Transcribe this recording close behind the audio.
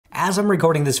as I'm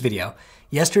recording this video,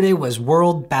 yesterday was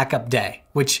World Backup Day,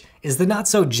 which is the not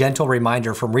so gentle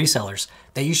reminder from resellers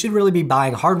that you should really be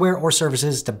buying hardware or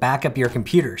services to back up your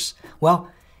computers. Well,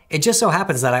 it just so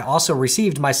happens that I also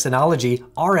received my Synology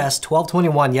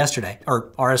RS1221 yesterday,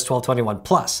 or RS1221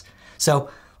 Plus.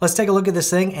 So let's take a look at this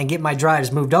thing and get my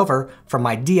drives moved over from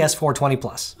my DS420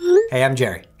 Plus. Hey, I'm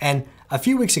Jerry, and a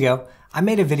few weeks ago, I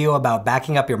made a video about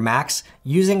backing up your Macs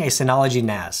using a Synology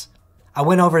NAS. I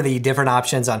went over the different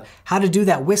options on how to do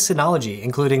that with Synology,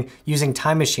 including using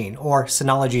Time Machine or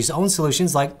Synology's own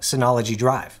solutions like Synology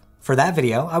Drive. For that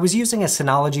video, I was using a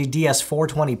Synology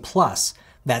DS420 Plus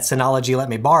that Synology let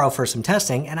me borrow for some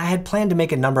testing, and I had planned to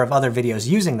make a number of other videos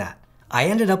using that. I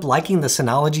ended up liking the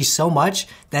Synology so much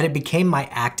that it became my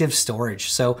active storage,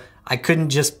 so I couldn't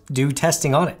just do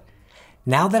testing on it.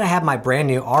 Now that I have my brand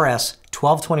new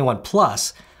RS1221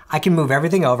 Plus, I can move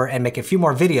everything over and make a few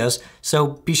more videos, so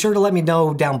be sure to let me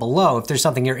know down below if there's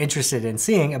something you're interested in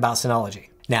seeing about Synology.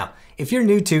 Now, if you're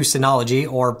new to Synology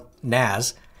or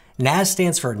NAS, NAS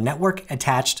stands for Network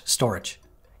Attached Storage.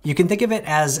 You can think of it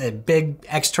as a big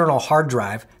external hard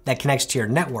drive that connects to your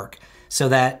network so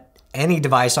that any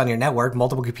device on your network,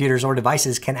 multiple computers or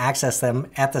devices, can access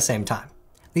them at the same time.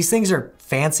 These things are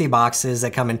fancy boxes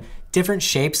that come in different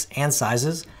shapes and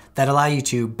sizes that allow you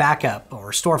to back up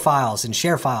or store files and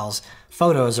share files,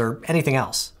 photos, or anything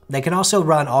else. They can also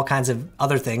run all kinds of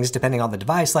other things depending on the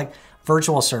device, like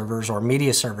virtual servers or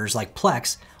media servers like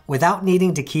Plex, without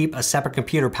needing to keep a separate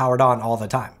computer powered on all the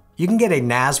time. You can get a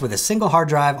NAS with a single hard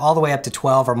drive all the way up to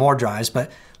 12 or more drives,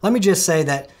 but let me just say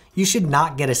that you should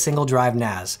not get a single drive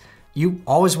NAS. You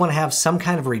always want to have some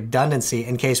kind of redundancy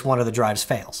in case one of the drives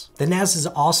fails. The NASs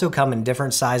also come in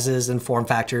different sizes and form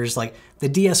factors, like the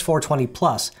DS420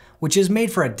 Plus, which is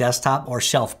made for a desktop or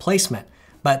shelf placement,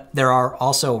 but there are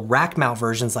also rack mount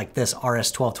versions like this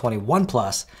RS1221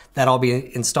 Plus that I'll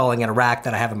be installing in a rack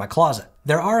that I have in my closet.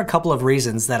 There are a couple of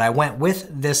reasons that I went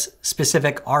with this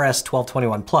specific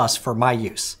RS1221 Plus for my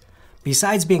use.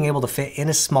 Besides being able to fit in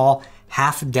a small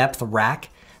half-depth rack,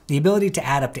 the ability to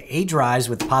add up to 8 drives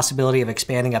with the possibility of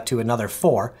expanding up to another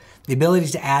 4, the ability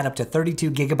to add up to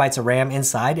 32 gigabytes of RAM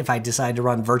inside if I decide to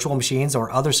run virtual machines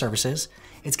or other services.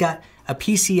 It's got a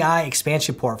PCI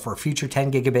expansion port for future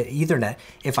 10 gigabit Ethernet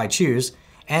if I choose,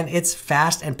 and it's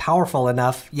fast and powerful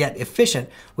enough yet efficient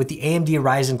with the AMD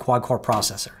Ryzen quad-core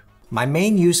processor. My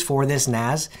main use for this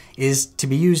NAS is to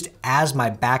be used as my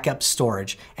backup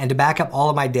storage and to back up all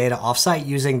of my data offsite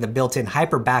using the built-in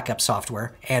Hyper Backup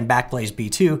software and Backblaze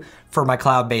B2 for my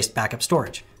cloud-based backup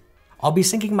storage. I'll be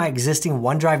syncing my existing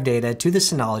OneDrive data to the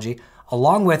Synology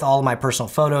along with all of my personal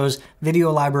photos, video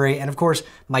library, and of course,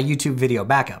 my YouTube video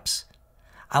backups.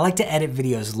 I like to edit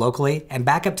videos locally and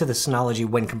back up to the Synology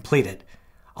when completed.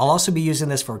 I'll also be using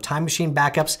this for Time Machine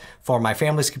backups for my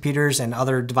family's computers and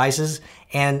other devices,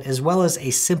 and as well as a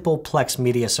simple Plex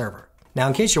media server. Now,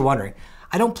 in case you're wondering,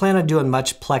 I don't plan on doing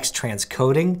much Plex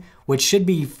transcoding, which should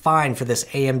be fine for this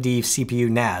AMD CPU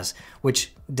NAS,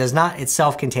 which does not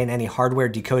itself contain any hardware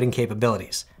decoding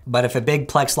capabilities. But if a big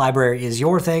Plex library is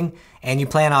your thing, and you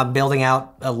plan on building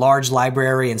out a large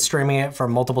library and streaming it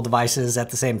from multiple devices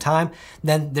at the same time,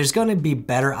 then there's going to be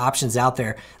better options out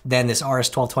there than this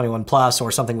RS1221 Plus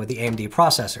or something with the AMD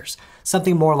processors.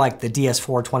 Something more like the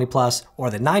DS420 Plus or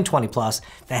the 920 Plus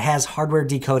that has hardware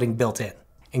decoding built in.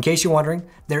 In case you're wondering,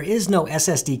 there is no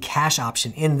SSD cache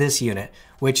option in this unit,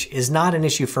 which is not an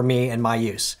issue for me and my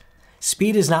use.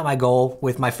 Speed is not my goal,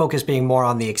 with my focus being more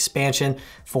on the expansion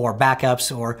for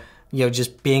backups or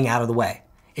just being out of the way.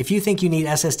 If you think you need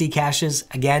SSD caches,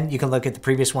 again, you can look at the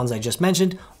previous ones I just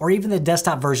mentioned, or even the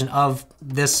desktop version of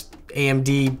this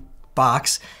AMD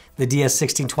box, the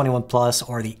DS1621 Plus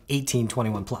or the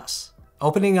 1821 Plus.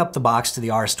 Opening up the box to the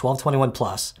RS1221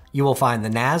 Plus, you will find the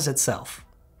NAS itself,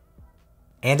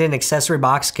 and an accessory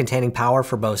box containing power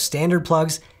for both standard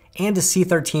plugs and a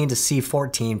C13 to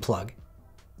C14 plug.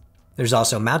 There's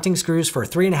also mounting screws for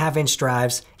 3.5-inch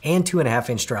drives and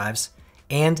 2.5-inch drives,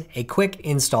 and a quick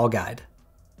install guide.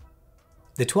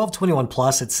 The 1221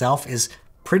 Plus itself is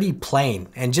pretty plain,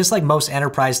 and just like most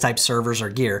enterprise-type servers or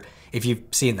gear, if you've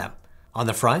seen them. On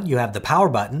the front, you have the power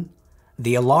button,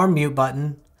 the alarm mute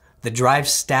button, the drive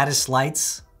status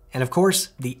lights, and of course,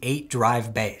 the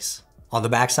 8-drive bays. On the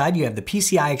backside, you have the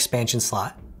PCI expansion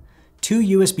slot, 2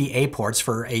 USB-A ports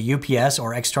for a UPS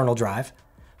or external drive,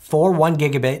 4 1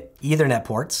 gigabit Ethernet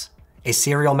ports, a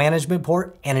serial management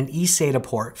port, and an eSATA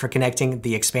port for connecting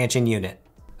the expansion unit.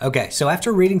 Okay, so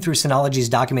after reading through Synology's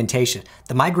documentation,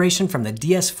 the migration from the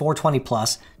DS420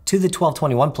 Plus to the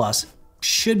 1221 Plus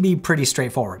should be pretty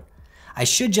straightforward. I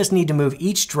should just need to move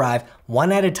each drive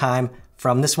one at a time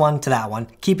from this one to that one,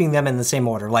 keeping them in the same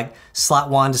order, like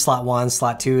slot 1 to slot 1,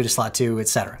 slot 2 to slot 2,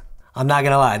 etc. I'm not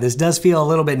gonna lie, this does feel a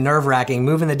little bit nerve-wracking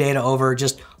moving the data over,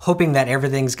 just hoping that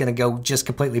everything's gonna go just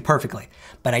completely perfectly.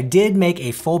 But I did make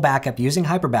a full backup using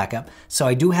Hyper Backup, so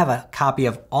I do have a copy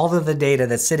of all of the data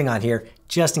that's sitting on here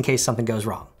just in case something goes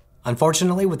wrong.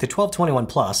 Unfortunately, with the 1221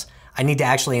 Plus, I need to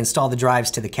actually install the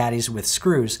drives to the caddies with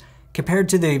screws compared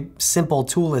to the simple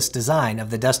toolless design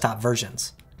of the desktop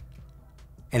versions.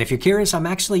 And if you're curious, I'm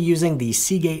actually using the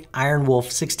Seagate IronWolf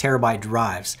 6TB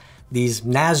drives. These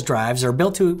NAS drives are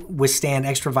built to withstand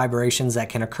extra vibrations that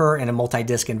can occur in a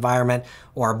multi-disk environment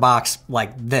or a box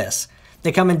like this.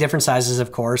 They come in different sizes,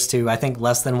 of course, to I think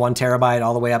less than 1 terabyte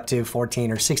all the way up to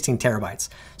 14 or 16 terabytes.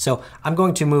 So I'm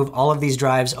going to move all of these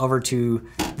drives over to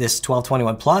this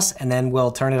 1221 Plus, and then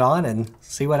we'll turn it on and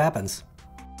see what happens.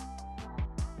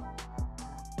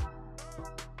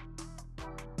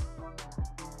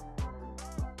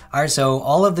 All right, so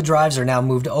all of the drives are now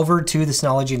moved over to the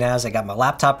Synology NAS. I got my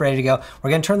laptop ready to go. We're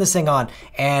gonna turn this thing on,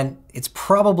 and it's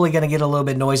probably gonna get a little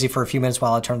bit noisy for a few minutes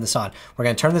while I turn this on. We're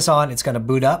gonna turn this on, it's gonna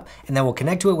boot up, and then we'll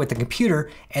connect to it with the computer,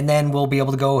 and then we'll be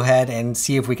able to go ahead and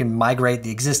see if we can migrate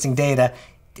the existing data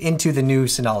into the new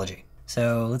Synology.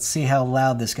 So let's see how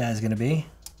loud this guy's gonna be.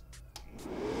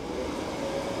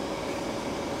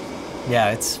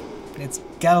 Yeah, it's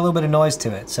got a little bit of noise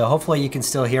to it, so hopefully you can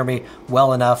still hear me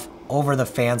well enough over the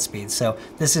fan speed. So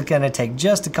this is gonna take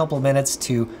just a couple of minutes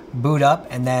to boot up,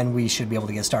 and then we should be able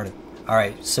to get started. All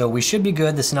right, so we should be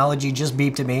good. The Synology just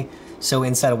beeped at me. So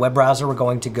inside a web browser, we're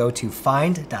going to go to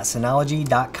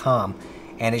find.synology.com,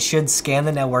 and it should scan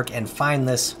the network and find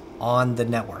this on the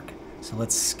network. So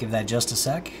let's give that just a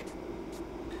sec.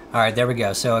 All right, there we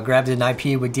go. So I grabbed an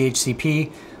IP with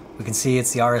DHCP. We can see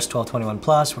it's the RS1221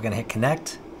 Plus. We're gonna hit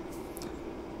connect.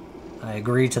 I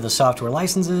agree to the software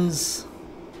licenses.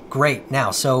 Great.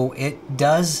 Now, so it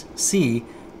does see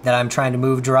that I'm trying to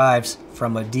move drives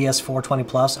from a DS420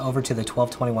 Plus over to the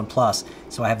 1221 Plus.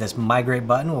 So I have this migrate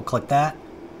button. We'll click that.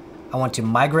 I want to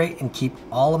migrate and keep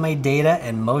all of my data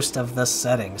and most of the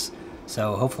settings.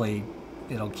 So hopefully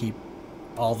it'll keep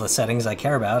all the settings I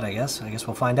care about, I guess. I guess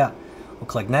we'll find out. We'll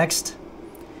click next.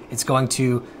 It's going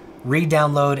to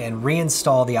re-download and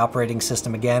reinstall the operating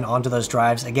system again onto those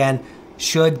drives. Again,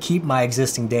 should keep my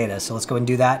existing data. So let's go and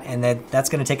do that. And then that's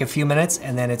gonna take a few minutes,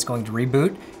 and then it's going to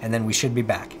reboot, and then we should be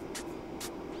back.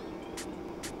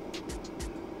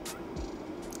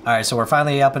 All right, so we're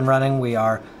finally up and running. We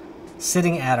are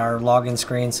sitting at our login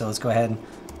screen. So let's go ahead and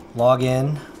log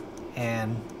in,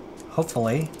 and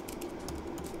hopefully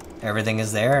everything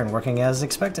is there and working as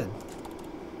expected.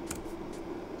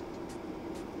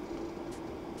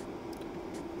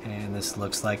 And this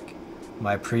looks like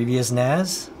my previous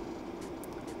NAS.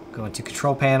 Go into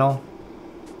control panel.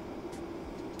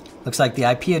 Looks like the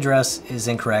IP address is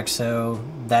incorrect, so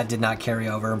that did not carry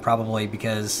over, and probably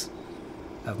because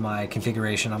of my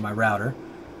configuration on my router.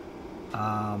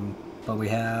 But we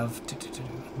have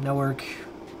network,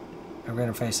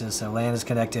 interfaces, so LAN is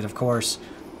connected, of course.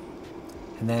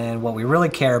 And then what we really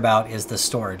care about is the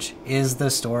storage. Is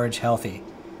the storage healthy?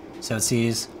 So it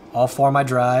sees all 4 of my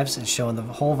drives. It's showing the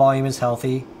whole volume is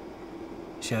healthy.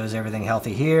 Shows everything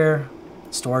healthy here.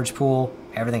 Storage pool,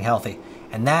 everything healthy.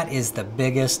 And that is the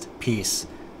biggest piece.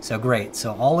 So great.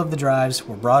 So all of the drives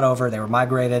were brought over, they were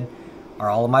migrated. Are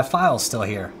all of my files still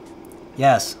here?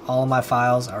 Yes, all of my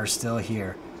files are still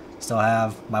here. Still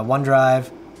have my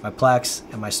OneDrive, my Plex,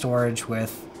 and my storage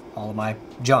with all of my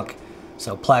junk.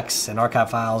 So Plex and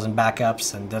archive files and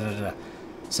backups and da-da-da.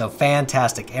 So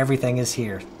fantastic, everything is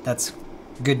here. That's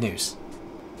good news.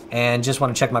 And just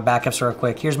want to check my backups real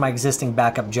quick. Here's my existing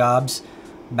backup jobs,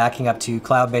 backing up to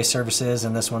cloud-based services,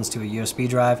 and this one's to a USB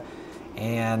drive.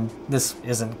 And this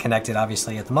isn't connected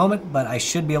obviously at the moment, but I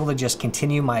should be able to just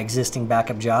continue my existing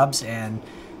backup jobs and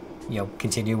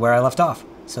continue where I left off.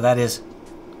 So that is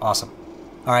awesome.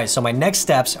 All right, so my next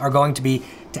steps are going to be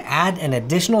to add an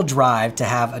additional drive to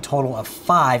have a total of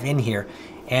 5 in here.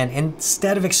 And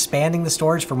instead of expanding the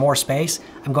storage for more space,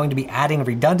 I'm going to be adding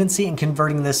redundancy and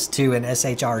converting this to an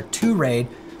SHR-2 RAID,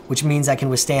 which means I can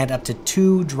withstand up to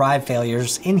 2 drive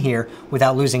failures in here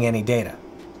without losing any data.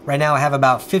 Right now I have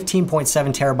about 15.7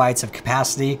 terabytes of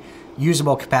capacity,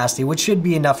 usable capacity, which should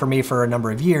be enough for me for a number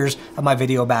of years of my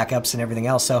video backups and everything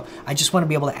else. So I just want to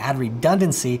be able to add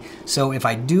redundancy, so if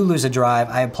I do lose a drive,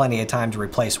 I have plenty of time to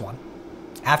replace one.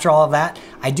 After all of that,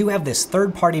 I do have this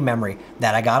third-party memory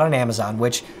that I got on Amazon,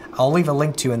 which I'll leave a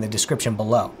link to in the description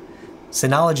below.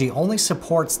 Synology only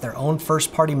supports their own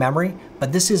first-party memory,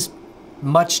 but this is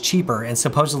much cheaper and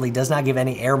supposedly does not give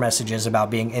any error messages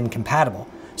about being incompatible.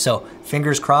 So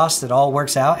fingers crossed it all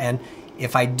works out, and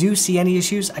If I do see any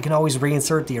issues, I can always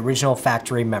reinsert the original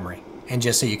factory memory. And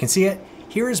just so you can see it,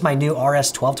 here is my new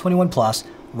RS1221 Plus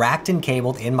racked and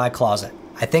cabled in my closet.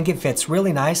 I think it fits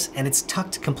really nice and it's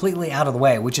tucked completely out of the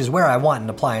way, which is where I want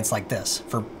an appliance like this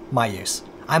for my use.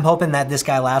 I'm hoping that this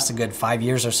guy lasts a good 5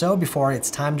 years or so before it's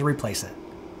time to replace it.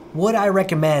 Would I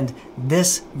recommend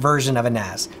this version of a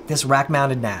NAS, this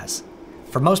rack-mounted NAS?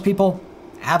 For most people,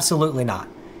 absolutely not.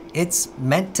 It's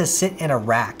meant to sit in a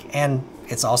rack and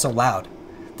it's also loud.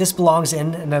 This belongs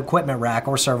in an equipment rack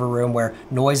or server room where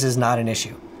noise is not an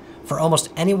issue. For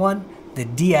almost anyone, the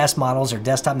DS models or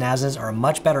desktop NASs are a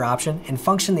much better option and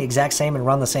function the exact same and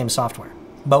run the same software.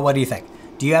 But what do you think?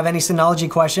 Do you have any Synology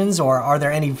questions, or are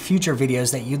there any future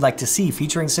videos that you'd like to see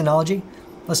featuring Synology?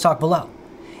 Let's talk below.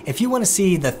 If you want to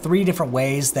see the 3 different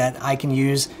ways that I can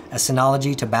use a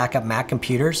Synology to back up Mac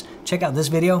computers, check out this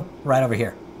video right over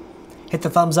here. Hit the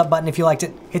thumbs up button if you liked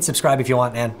it, hit subscribe if you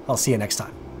want, and I'll see you next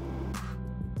time.